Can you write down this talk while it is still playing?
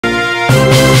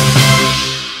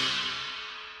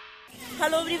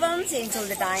Everyone, cents of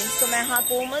the times. तो मैं हाँ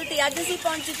कोमल ते अज असीं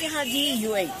पहुंच चुके हाँ जी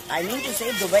यूएई, आई मीन टू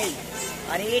से दुबई।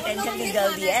 अरे टेंशन किस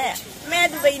गल दी है, मैं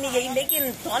दुबई नहीं गई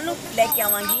लेकिन थानू लेके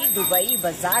आवांगी दुबई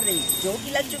बाजार जो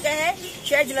कि लग चुका है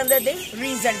शहर जलंधर दे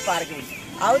रीजेंट पार्क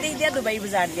में। आओ देखते हैं दुबई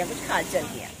बाजार दियां कुछ खास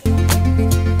चलदियां।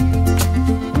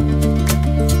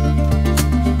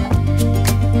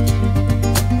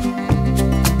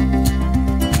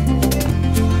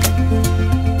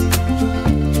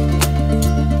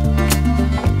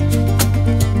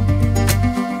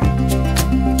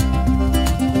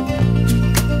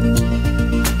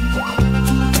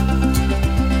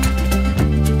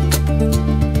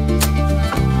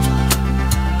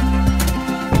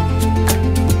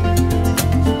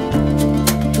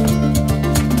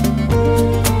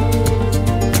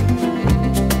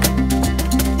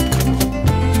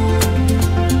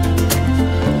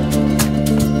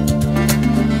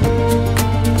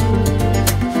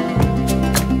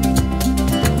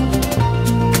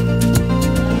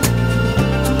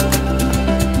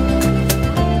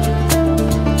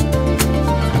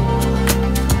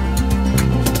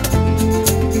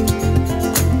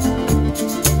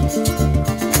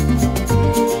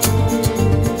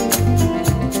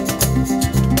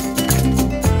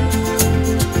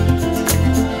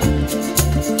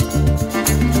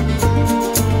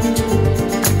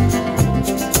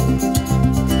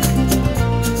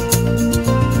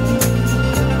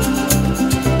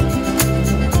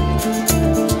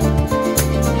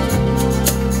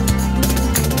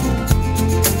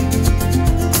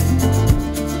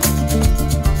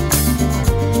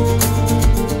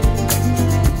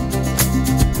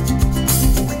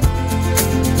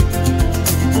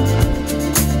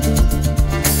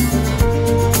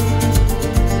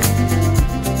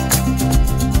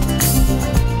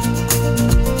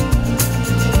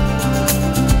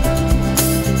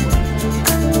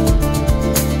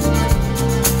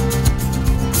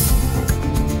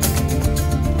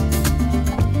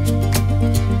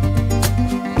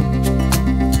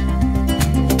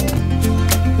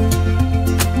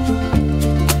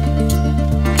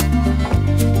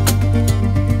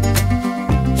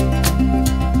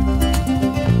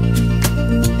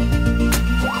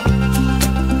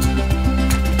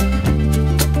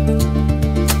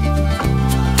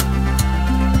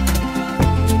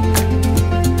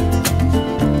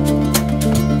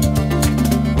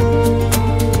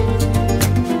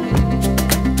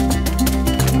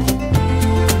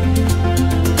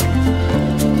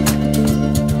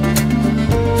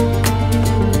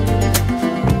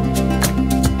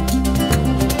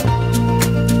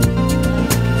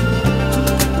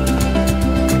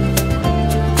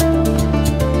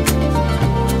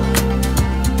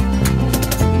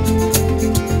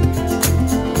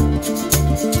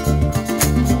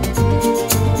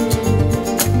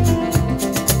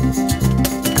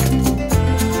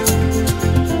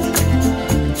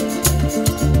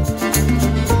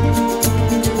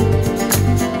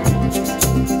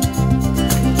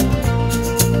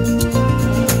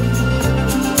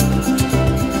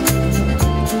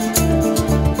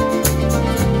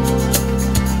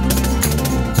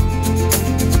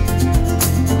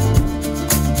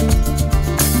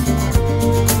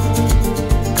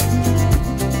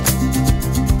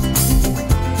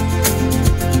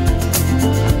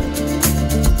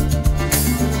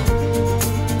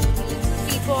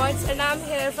 And I'm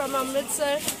here from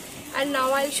Amritsar, and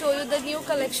now I'll show you the new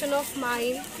collection of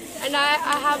mine. And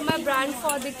I have my brand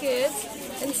for the kids,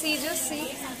 and just see,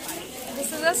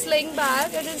 this is a sling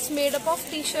bag. It is made up of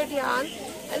t-shirt yarn,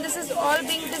 and this is all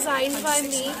being designed by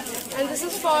me. And this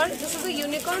is a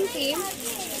unicorn theme,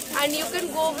 and you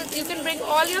can bring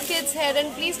all your kids here,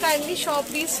 and please kindly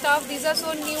shop these stuff. These are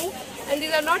so new and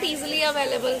these are not easily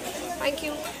available. Thank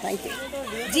you.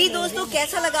 जी दोस्तों,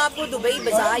 कैसा लगा आपको Dubai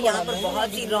बाजार? यहाँ पर बहुत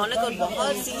सी रौनक और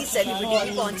बहुत सी सेलिब्रिटी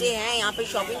भी पहुंचे हैं यहाँ पे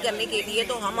शॉपिंग करने के लिए।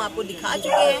 तो हम आपको दिखा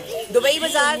चुके हैं दुबई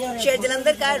बाजार शहर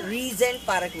जलंधर का रीजेंट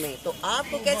पार्क में। तो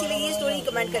आपको कैसी लगी ये स्टोरी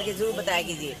कमेंट करके जरूर बताया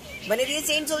कीजिए। बने रहिए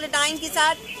सेंट्स ऑफ द टाइम के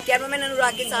साथ। कैमरामैन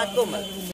अनुराग के साथ कोमल।